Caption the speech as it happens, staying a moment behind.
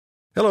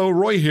Hello,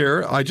 Roy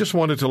here. I just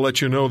wanted to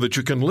let you know that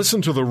you can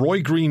listen to The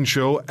Roy Green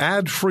Show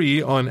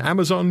ad-free on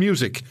Amazon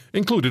Music,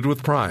 included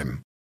with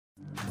Prime.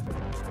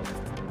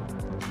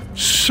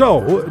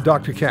 So,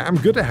 Dr. Cam,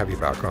 good to have you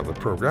back on the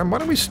program. Why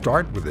don't we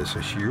start with this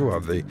issue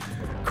of the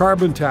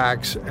carbon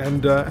tax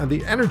and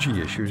the energy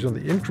issues and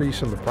the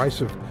increase in the price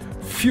of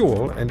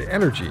fuel and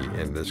energy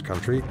in this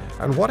country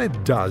and what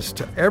it does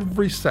to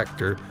every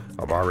sector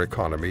of our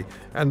economy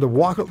and the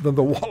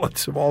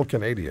wallets of all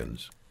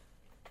Canadians.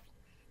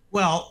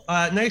 Well,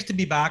 nice to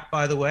be back,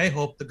 by the way.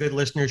 Hope the good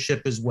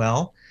listenership as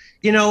well.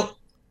 You know,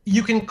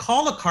 you can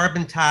call a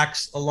carbon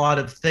tax a lot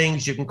of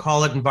things. You can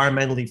call it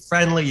environmentally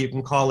friendly. You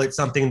can call it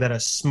something that a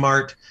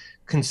smart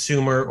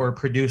consumer or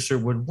producer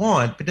would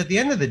want. But at the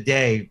end of the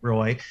day,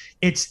 Roy,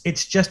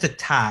 it's just a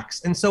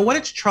tax. And so what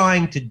it's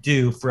trying to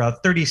do for a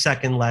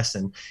 30-second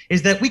lesson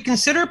is that we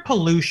consider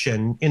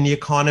pollution in the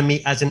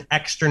economy as an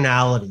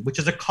externality, which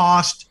is a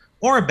cost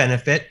or a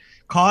benefit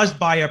caused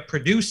by a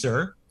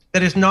producer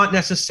that is not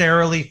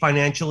necessarily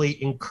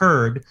financially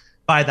incurred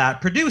by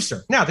that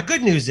producer. Now, the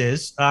good news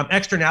is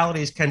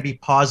externalities can be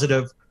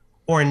positive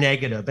or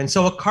negative. And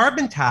so a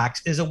carbon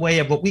tax is a way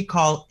of what we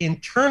call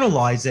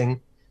internalizing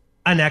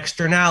an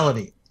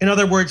externality. In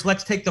other words,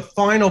 let's take the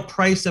final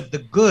price of the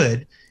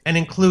good and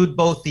include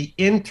both the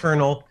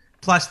internal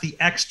plus the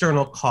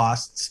external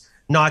costs,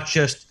 not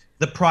just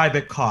the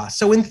private costs.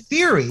 So in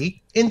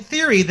theory,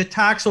 the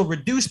tax will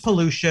reduce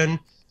pollution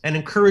and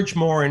encourage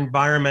more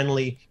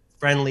environmentally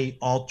friendly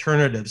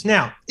alternatives.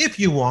 Now, if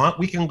you want,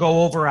 we can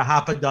go over a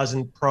half a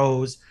dozen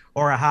pros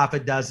or a half a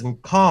dozen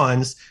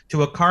cons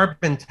to a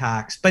carbon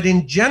tax. But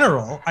in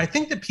general, I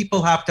think that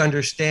people have to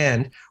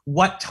understand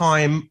what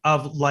time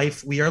of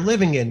life we are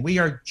living in. We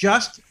are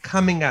just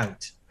coming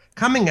out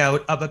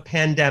of a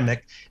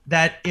pandemic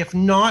that, if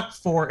not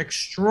for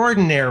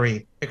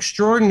extraordinary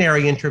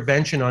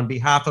intervention on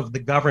behalf of the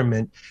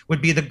government,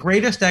 would be the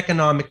greatest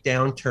economic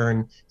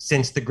downturn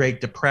since the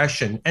Great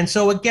Depression. And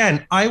so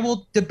again, I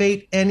will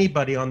debate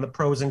anybody on the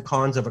pros and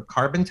cons of a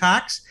carbon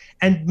tax,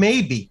 and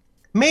maybe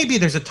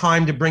there's a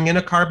time to bring in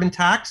a carbon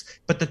tax,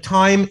 but the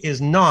time is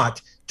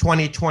not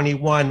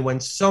 2021 when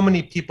so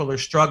many people are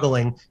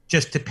struggling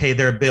just to pay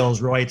their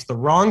bills, Roy. It's the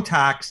wrong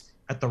tax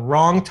at the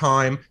wrong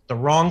time, the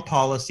wrong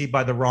policy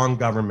by the wrong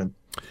government.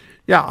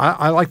 Yeah,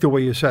 I like the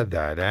way you said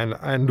that.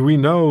 And we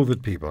know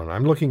that people, and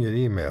I'm looking at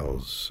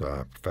emails,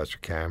 Professor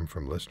Cam,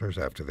 from listeners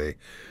after they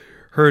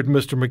heard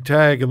Mr.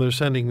 McTagg, and they're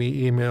sending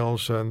me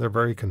emails, and they're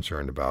very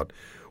concerned about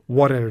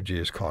what energy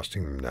is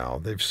costing them now.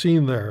 They've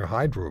seen their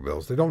hydro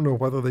bills. They don't know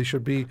whether they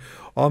should be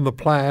on the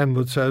plan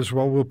that says,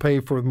 well, we'll pay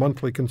for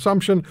monthly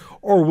consumption,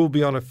 or we'll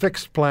be on a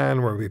fixed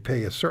plan where we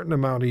pay a certain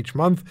amount each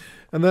month.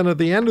 And then at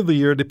the end of the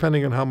year,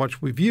 depending on how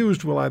much we've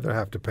used, we'll either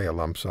have to pay a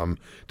lump sum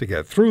to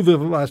get through the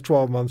last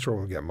 12 months or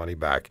we'll get money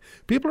back.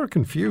 People are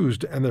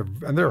confused and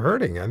they're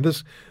hurting. And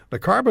the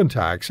carbon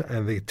tax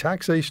and the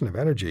taxation of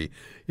energy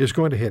is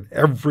going to hit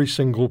every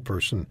single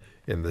person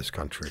in this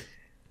country.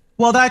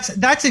 Well,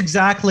 that's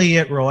exactly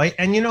it, Roy.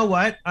 And you know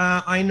what?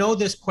 I know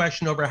this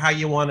question over how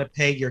you want to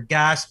pay your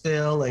gas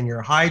bill and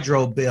your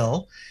hydro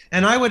bill.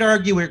 And I would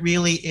argue it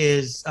really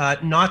is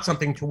not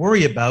something to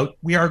worry about.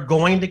 We are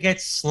going to get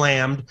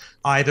slammed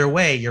either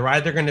way. You're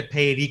either going to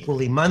pay it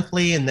equally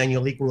monthly and then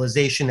you'll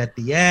equalization at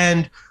the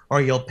end, or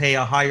you'll pay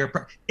a higher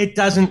price. It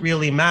doesn't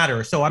really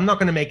matter. So I'm not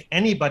going to make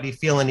anybody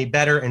feel any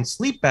better and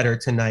sleep better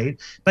tonight.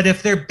 But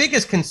if their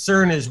biggest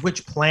concern is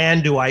which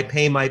plan do I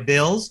pay my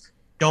bills,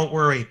 don't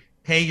worry.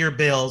 Pay your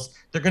bills.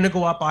 They're going to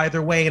go up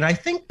either way. And I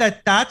think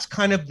that that's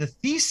kind of the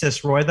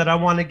thesis, Roy, that I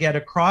want to get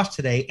across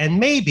today. And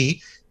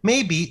maybe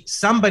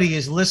somebody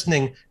is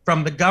listening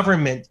from the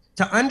government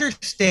to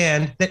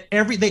understand that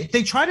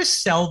they try to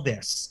sell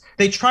this.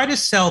 They try to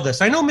sell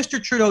this. I know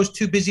Mr. Trudeau's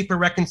too busy for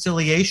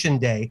Reconciliation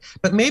Day,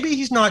 but maybe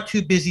he's not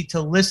too busy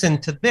to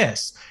listen to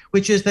this,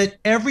 which is that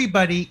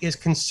everybody is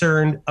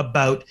concerned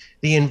about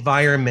the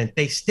environment.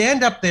 They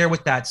stand up there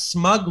with that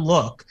smug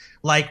look,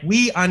 like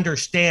we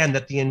understand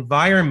that the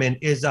environment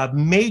is of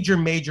major,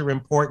 major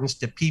importance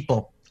to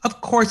people.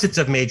 Of course, it's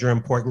of major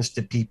importance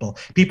to people.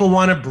 People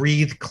want to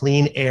breathe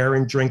clean air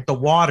and drink the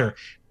water.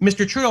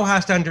 Mr. Trudeau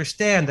has to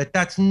understand that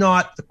that's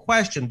not the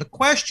question. The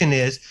question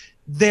is,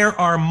 there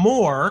are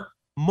more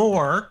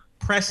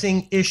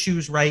pressing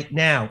issues right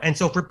now. And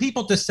so for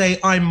people to say,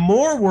 I'm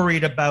more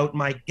worried about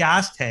my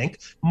gas tank,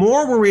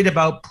 more worried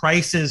about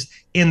prices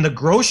in the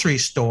grocery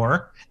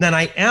store than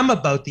I am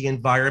about the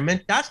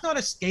environment, that's not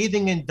a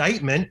scathing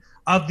indictment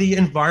of the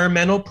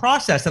environmental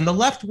process. And the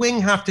left wing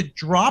have to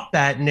drop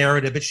that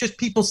narrative. It's just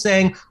people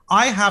saying,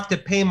 I have to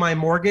pay my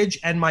mortgage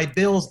and my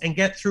bills and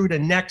get through to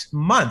next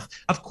month.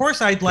 Of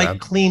course, I'd like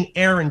clean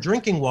air and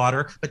drinking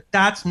water, but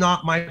that's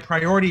not my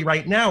priority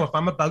right now if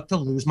I'm about to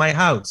lose my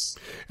house.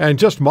 And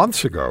just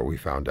months ago, we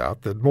found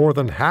out that more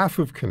than half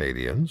of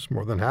Canadians,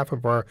 more than half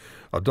of our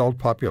adult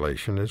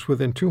population is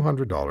within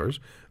 $200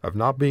 of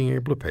not being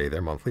able to pay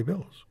their monthly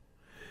bills.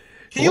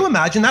 Can you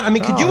imagine that? I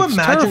mean, could you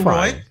imagine,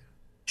 Roy?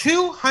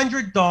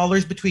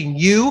 $200 between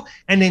you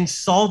and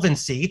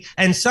insolvency,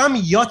 and some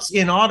yutz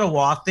in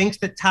Ottawa thinks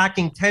that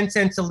tacking 10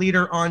 cents a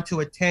liter onto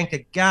a tank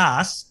of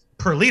gas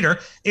per liter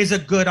is a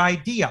good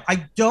idea.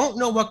 I don't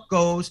know what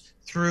goes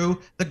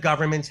through the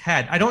government's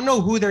head. I don't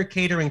know who they're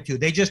catering to.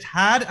 They just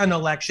had an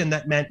election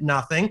that meant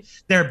nothing.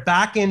 They're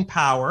back in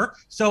power.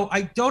 So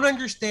I don't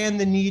understand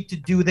the need to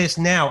do this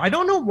now. I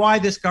don't know why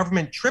this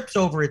government trips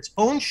over its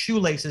own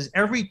shoelaces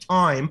every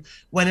time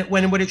when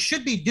what it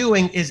should be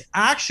doing is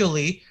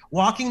actually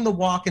walking the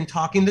walk and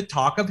talking the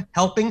talk of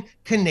helping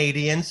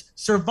Canadians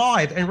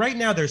survive. And right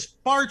now, there's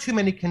far too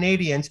many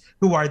Canadians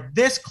who are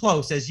this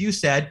close, as you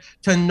said,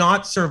 to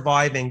not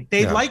surviving.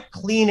 They'd like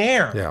clean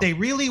air. Yeah. They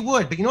really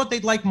would. But you know what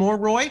they'd like more,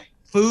 Roy?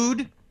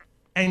 Food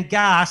and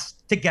gas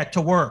to get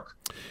to work.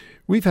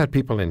 We've had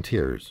people in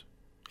tears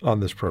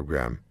on this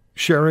program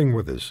sharing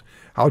with us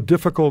how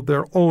difficult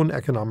their own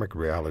economic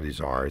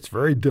realities are. It's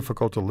very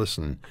difficult to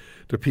listen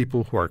to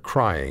people who are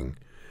crying,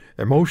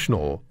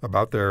 emotional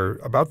about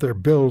their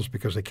bills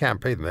because they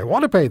can't pay them. They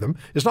want to pay them.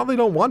 It's not they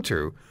don't want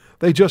to.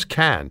 They just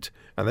can't.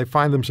 And they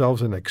find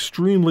themselves in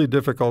extremely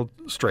difficult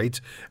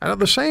straits. And at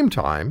the same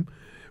time,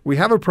 we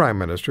have a prime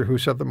minister who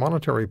said that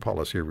monetary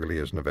policy really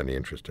isn't of any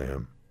interest to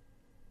him.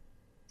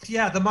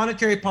 Yeah, the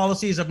monetary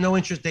policy is of no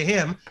interest to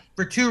him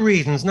for two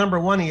reasons. Number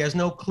one, he has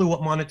no clue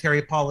what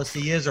monetary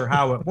policy is or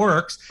how it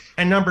works.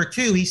 And number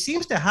two, he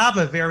seems to have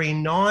a very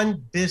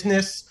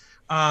non-business,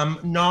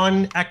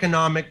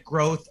 non-economic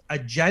growth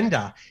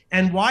agenda.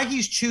 And why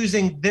he's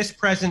choosing this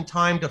present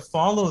time to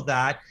follow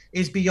that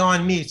is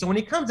beyond me. So when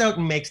he comes out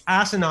and makes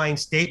asinine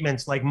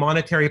statements like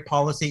monetary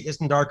policy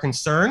isn't our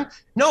concern,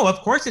 no, of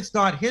course it's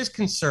not his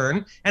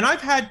concern. And I've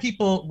had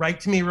people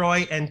write to me,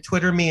 Roy, and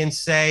Twitter me and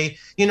say,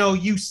 you know,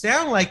 you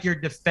sound like you're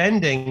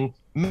defending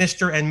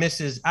Mr. and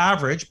Mrs.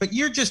 Average, but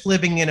you're just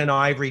living in an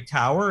ivory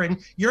tower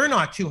and you're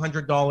not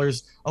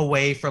 $200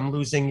 away from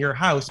losing your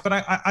house.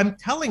 But I'm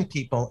telling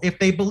people, if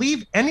they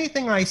believe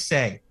anything I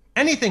say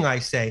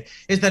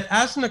is that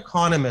as an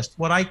economist,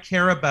 what I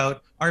care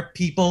about are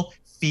people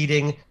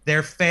feeding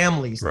their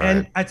families. Right.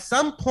 And at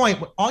some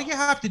point, all you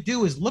have to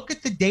do is look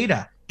at the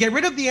data. Get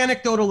rid of the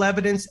anecdotal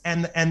evidence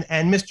and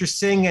Mr.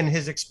 Singh and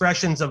his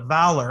expressions of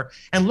valor,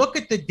 and look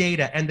at the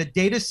data. And the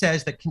data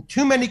says that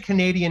too many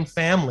Canadian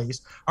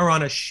families are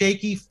on a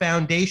shaky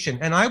foundation.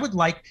 And I would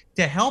like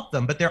to help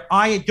them, but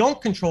I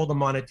don't control the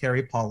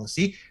monetary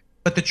policy,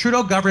 but the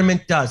Trudeau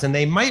government does. And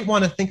they might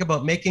want to think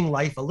about making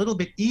life a little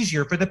bit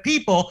easier for the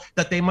people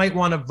that they might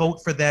want to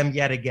vote for them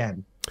yet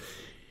again.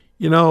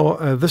 You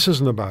know, this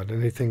isn't about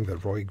anything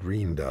that Roy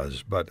Green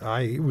does, but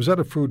I was at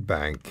a food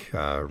bank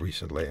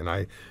recently, and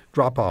I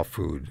drop off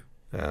food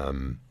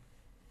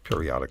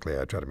periodically.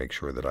 I try to make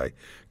sure that I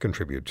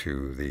contribute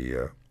to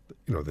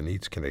the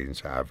needs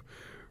Canadians have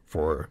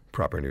for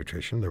proper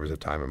nutrition. There was a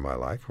time in my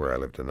life where I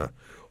lived in a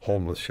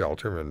homeless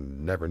shelter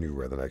and never knew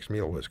where the next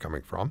meal was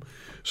coming from.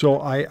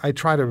 So I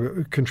try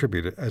to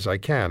contribute as I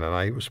can. And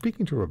I was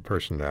speaking to a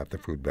person at the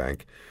food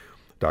bank,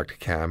 Dr.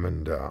 Cam,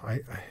 and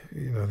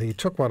he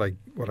took what I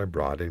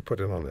brought and he put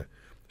it on the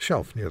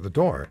shelf near the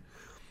door.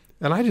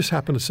 And I just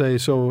happened to say,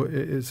 so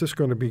is this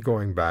going to be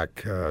going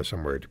back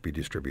somewhere to be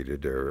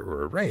distributed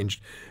or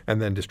arranged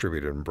and then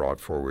distributed and brought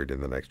forward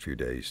in the next few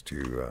days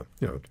to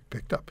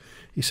picked up?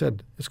 He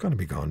said, it's going to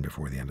be gone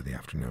before the end of the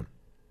afternoon.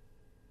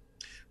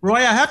 Roy,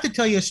 I have to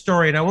tell you a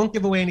story, and I won't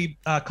give away any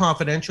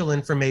confidential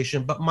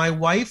information, but my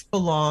wife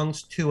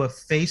belongs to a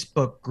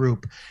Facebook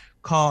group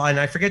call, and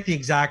I forget the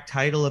exact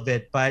title of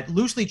it, but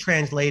loosely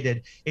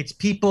translated, it's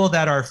people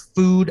that are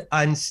food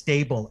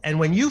unstable. And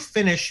when you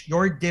finish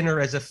your dinner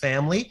as a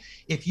family,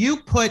 if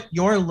you put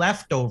your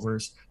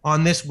leftovers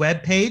on this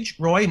webpage,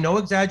 Roy, no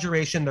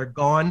exaggeration, they're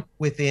gone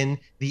within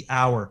the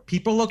hour.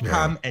 People will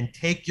come and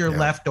take your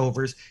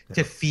leftovers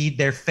to feed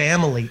their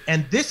family.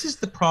 And this is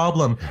the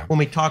problem when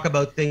we talk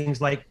about things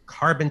like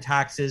carbon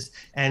taxes,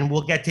 and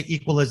we'll get to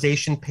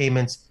equalization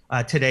payments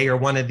today or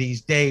one of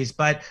these days.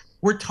 But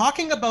we're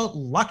talking about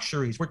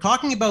luxuries. We're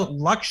talking about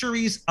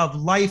luxuries of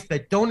life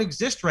that don't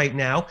exist right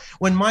now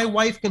when my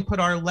wife can put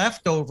our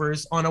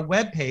leftovers on a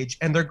webpage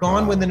and they're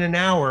gone within an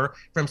hour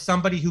from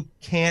somebody who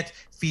can't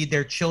feed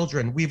their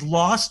children. We've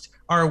lost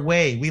our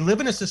way. We live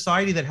in a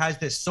society that has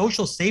this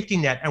social safety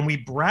net, and we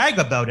brag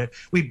about it.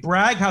 We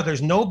brag how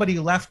there's nobody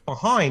left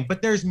behind,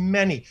 but there's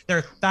many. There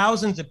are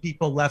thousands of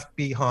people left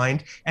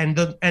behind,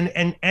 and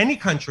any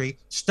country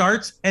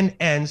starts and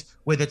ends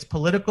with its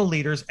political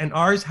leaders, and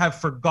ours have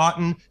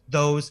forgotten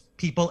those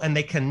people, and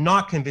they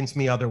cannot convince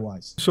me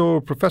otherwise. So,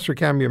 Professor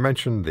Cam, you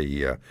mentioned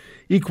the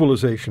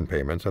equalization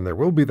payments, and there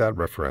will be that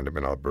referendum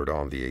in Alberta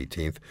on the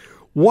 18th.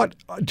 What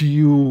do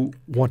you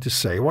want to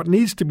say? What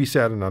needs to be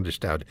said and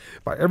understood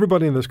by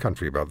everybody in this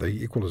country about the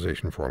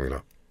equalization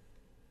formula?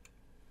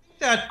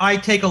 That I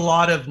take a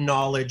lot of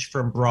knowledge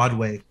from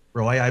Broadway,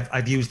 Roy.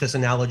 I've used this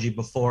analogy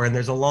before, and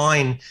there's a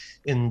line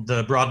in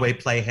the Broadway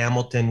play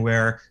Hamilton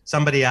where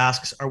somebody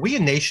asks, are we a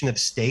nation of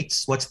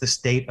states? What's the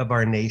state of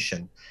our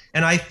nation?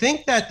 And I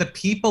think that the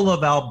people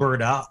of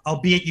Alberta,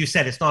 albeit you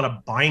said it's not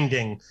a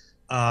binding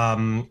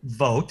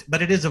vote,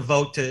 but it is a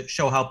vote to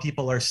show how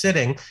people are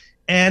sitting.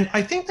 And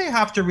I think they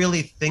have to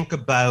really think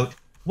about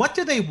what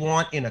do they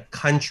want in a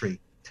country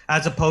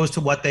as opposed to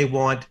what they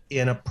want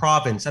in a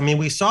province. I mean,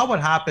 we saw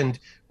what happened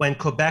when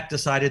Quebec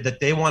decided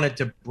that they wanted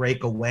to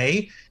break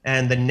away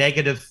and the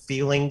negative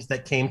feelings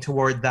that came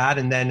toward that.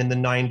 And then in the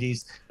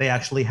 90s, they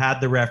actually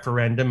had the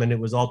referendum and it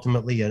was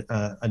ultimately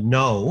a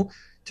no.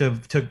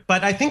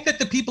 But I think that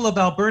the people of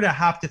Alberta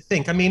have to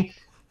think. I mean,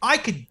 I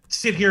could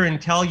sit here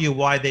and tell you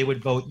why they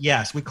would vote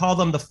yes. We call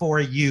them the 4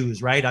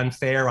 U's, right?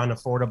 Unfair,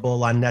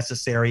 unaffordable,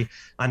 unnecessary,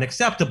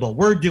 unacceptable.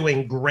 We're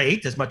doing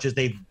great as much as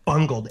they've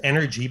bungled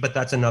energy, but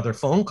that's another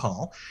phone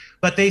call.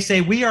 But they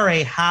say we are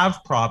a have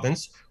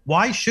province.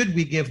 Why should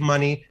we give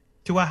money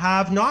to a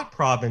have not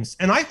province?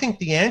 And I think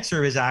the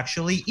answer is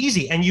actually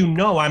easy. And you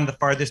know, I'm the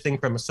farthest thing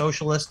from a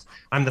socialist.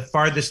 I'm the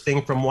farthest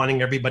thing from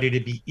wanting everybody to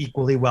be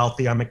equally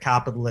wealthy. I'm a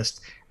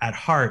capitalist at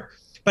heart.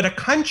 But a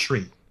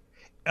country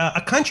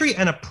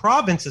and a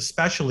province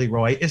especially,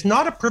 Roy, is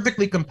not a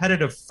perfectly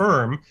competitive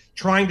firm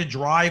trying to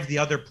drive the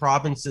other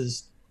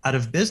provinces out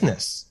of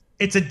business.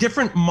 It's a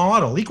different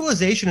model.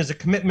 Equalization is a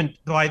commitment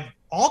by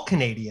all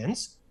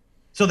Canadians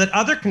so that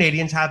other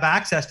Canadians have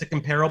access to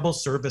comparable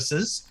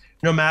services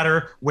no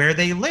matter where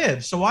they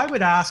live. So I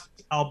would ask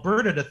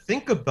Alberta to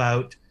think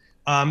about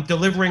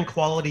delivering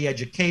quality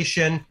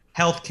education,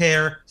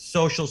 healthcare,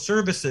 social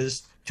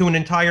services to an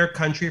entire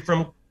country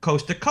from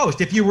coast to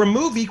coast. If you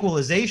remove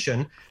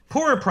equalization,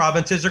 poorer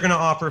provinces are going to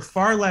offer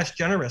far less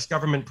generous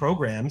government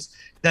programs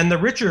than the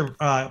richer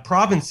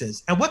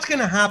provinces. And what's going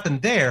to happen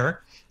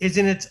there is,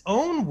 in its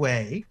own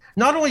way,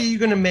 not only are you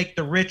going to make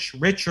the rich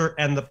richer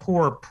and the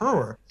poor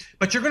poorer,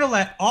 but you're going to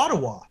let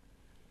Ottawa,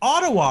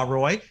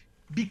 Roy,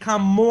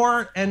 become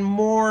more and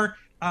more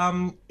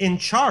in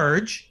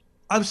charge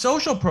of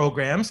social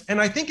programs. And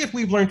I think if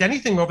we've learned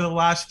anything over the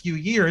last few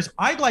years,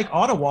 I'd like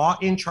Ottawa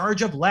in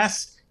charge of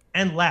less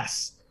and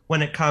less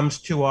when it comes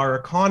to our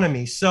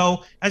economy.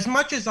 So as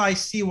much as I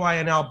see why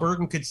an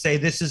Albertan could say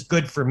this is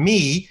good for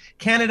me,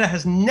 Canada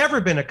has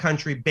never been a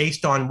country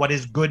based on what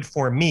is good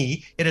for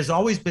me. It has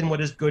always been what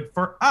is good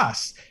for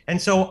us.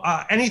 And so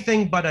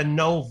anything but a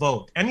no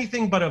vote,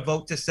 anything but a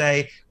vote to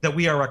say that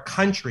we are a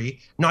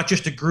country, not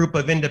just a group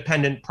of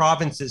independent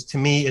provinces, to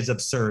me is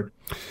absurd.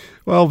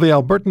 Well, the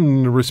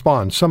Albertan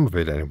response, some of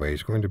it anyway,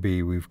 is going to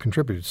be we've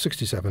contributed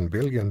 $67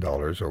 billion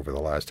over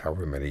the last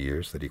however many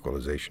years that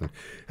equalization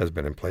has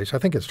been in place. I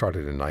think it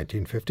started in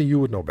 1950. You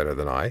would know better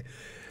than I.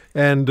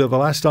 And the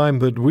last time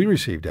that we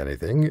received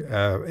anything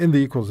in the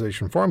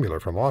equalization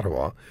formula from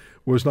Ottawa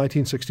was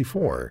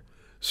 1964.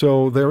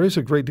 So there is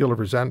a great deal of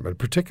resentment,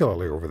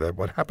 particularly over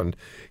what happened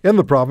in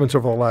the province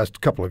over the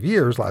last couple of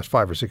years, last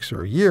 5 or 6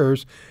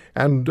 years,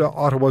 and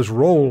Ottawa's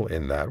role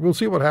in that. We'll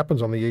see what happens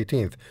on the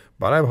 18th,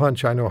 but I have a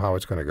hunch I know how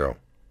it's going to go.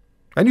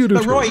 And you do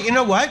but too. Roy, you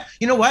know what?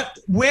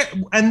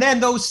 And then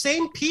those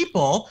same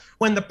people,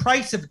 when the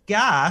price of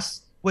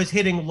gas was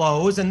hitting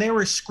lows and they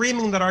were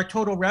screaming that our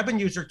total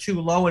revenues are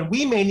too low and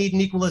we may need an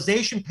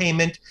equalization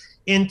payment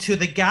into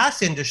the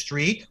gas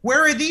industry,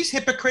 where are these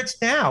hypocrites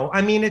now?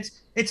 I mean,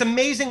 it's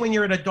amazing when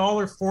you're at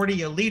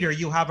 $1.40 a liter,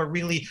 you have a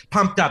really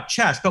pumped up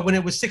chest. But when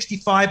it was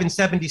 65 and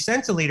 70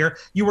 cents a liter,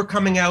 you were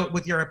coming out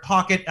with your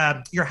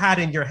hat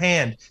in your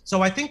hand.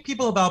 So I think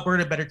people of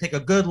Alberta better take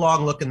a good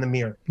long look in the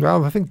mirror.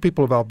 Well, I think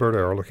people of Alberta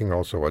are looking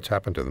also what's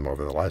happened to them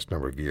over the last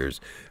number of years,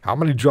 how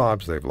many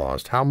jobs they've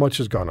lost, how much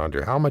has gone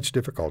under, how much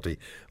difficulty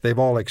they've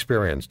all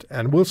experienced.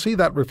 And we'll see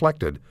that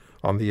reflected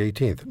on the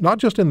 18th, not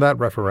just in that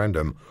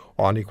referendum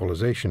on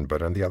equalization,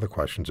 but on the other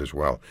questions as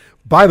well.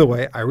 By the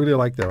way, I really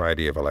like their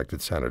idea of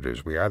elected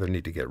senators. We either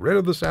need to get rid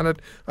of the Senate,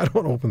 I don't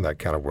want to open that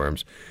can of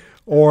worms,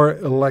 or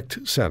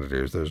elect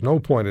senators. There's no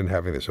point in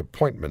having this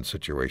appointment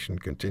situation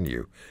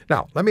continue.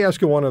 Now, let me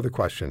ask you one other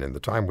question in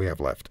the time we have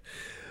left.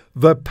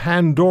 The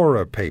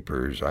Pandora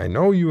Papers. I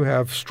know you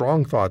have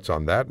strong thoughts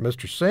on that.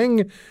 Mr.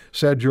 Singh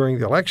said during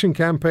the election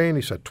campaign,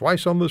 he said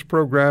twice on this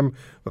program,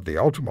 that the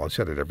he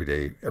said it every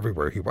day,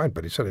 everywhere he went,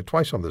 but he said it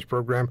twice on this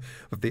program,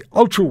 that the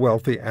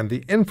ultra-wealthy and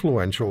the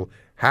influential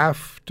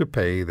have to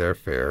pay their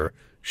fair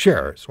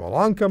share. So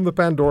along come the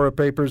Pandora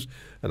Papers,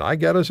 and I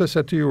get, as I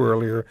said to you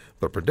earlier,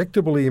 the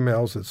predictable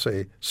emails that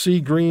say,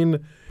 see,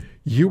 Green,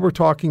 you were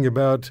talking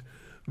about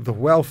the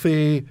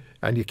wealthy,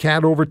 and you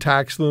can't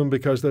overtax them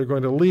because they're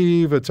going to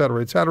leave, et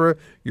cetera, et cetera.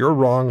 You're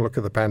wrong. Look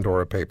at the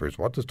Pandora Papers.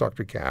 What does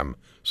Dr. Cam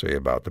say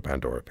about the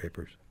Pandora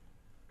Papers?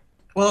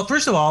 Well,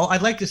 first of all,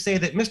 I'd like to say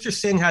that Mr.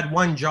 Singh had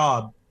one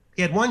job.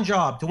 He had one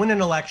job to win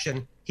an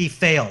election. He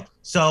failed.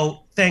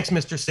 So thanks,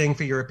 Mr. Singh,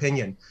 for your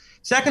opinion.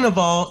 Second of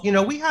all,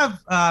 we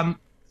have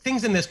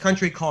things in this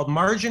country called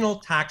marginal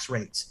tax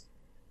rates.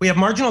 We have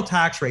marginal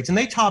tax rates, and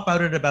they top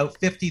out at about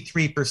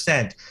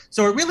 53%.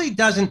 So it really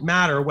doesn't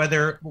matter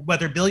whether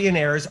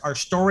billionaires are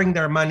storing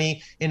their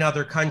money in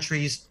other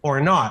countries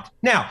or not.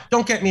 Now,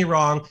 don't get me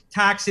wrong,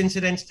 tax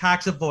incidents,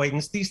 tax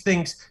avoidance, these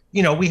things,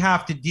 we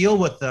have to deal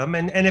with them.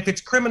 And if it's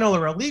criminal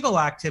or illegal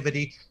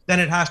activity, then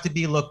it has to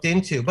be looked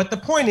into. But the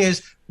point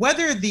is,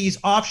 whether these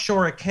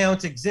offshore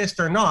accounts exist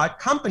or not,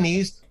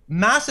 companies,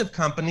 massive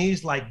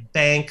companies like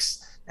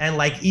banks, and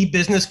like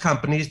e-business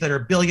companies that are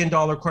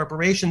billion-dollar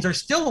corporations are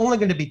still only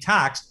going to be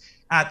taxed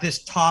at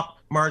this top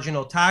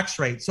marginal tax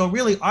rate. So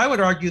really, I would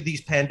argue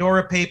these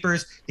Pandora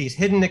Papers, these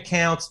hidden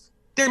accounts,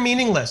 they're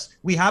meaningless.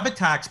 We have a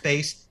tax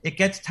base. It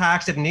gets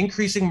taxed at an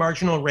increasing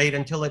marginal rate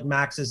until it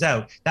maxes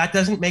out. That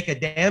doesn't make a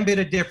damn bit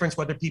of difference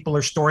whether people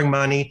are storing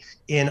money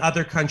in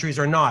other countries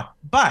or not.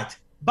 But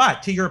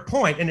to your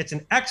point, and it's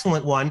an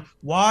excellent one,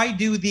 why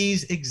do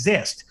these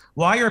exist?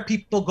 Why are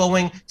people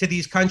going to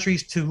these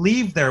countries to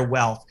leave their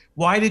wealth?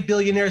 Why did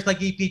billionaires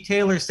like E.P.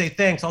 Taylor say,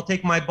 thanks, I'll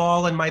take my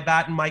ball and my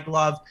bat and my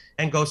glove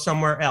and go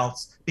somewhere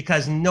else?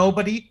 Because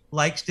nobody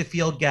likes to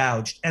feel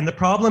gouged. And the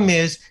problem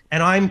is,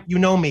 and you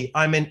know me,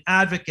 I'm an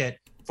advocate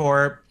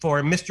for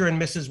Mr. and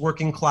Mrs.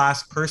 working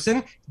class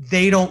person.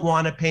 They don't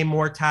want to pay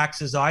more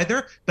taxes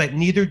either, but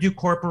neither do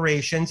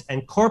corporations.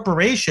 And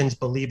corporations,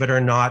 believe it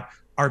or not,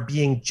 are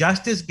being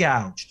just as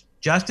gouged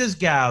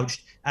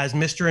as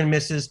Mr. and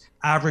Mrs.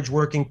 average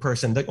working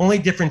person. The only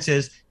difference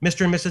is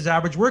Mr. and Mrs.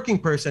 average working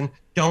person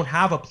don't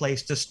have a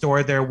place to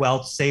store their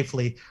wealth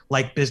safely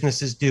like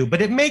businesses do.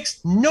 But it makes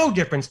no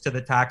difference to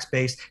the tax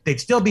base. They'd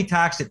still be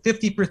taxed at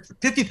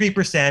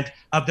 53%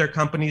 of their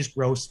company's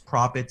gross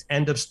profits.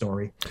 End of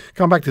story.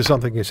 Come back to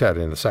something you said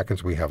in the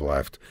seconds we have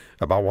left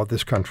about what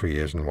this country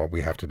is and what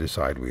we have to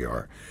decide we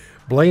are.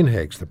 Blaine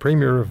Higgs, the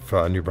Premier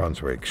of New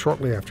Brunswick,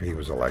 shortly after he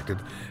was elected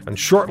and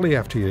shortly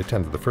after he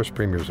attended the first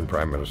Premiers and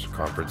Prime Minister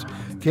Conference,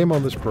 came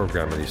on this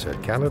program and he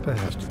said, Canada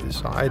has to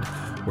decide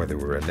whether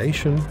we're a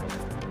nation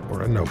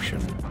or a notion.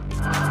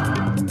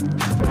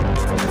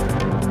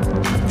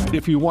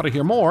 If you want to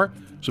hear more,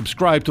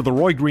 subscribe to The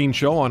Roy Green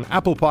Show on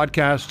Apple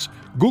Podcasts,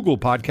 Google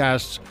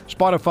Podcasts,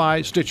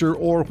 Spotify, Stitcher,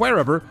 or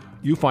wherever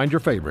you find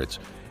your favorites.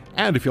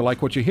 And if you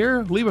like what you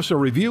hear, leave us a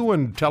review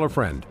and tell a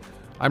friend.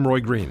 I'm Roy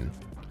Green.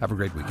 Have a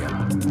great weekend.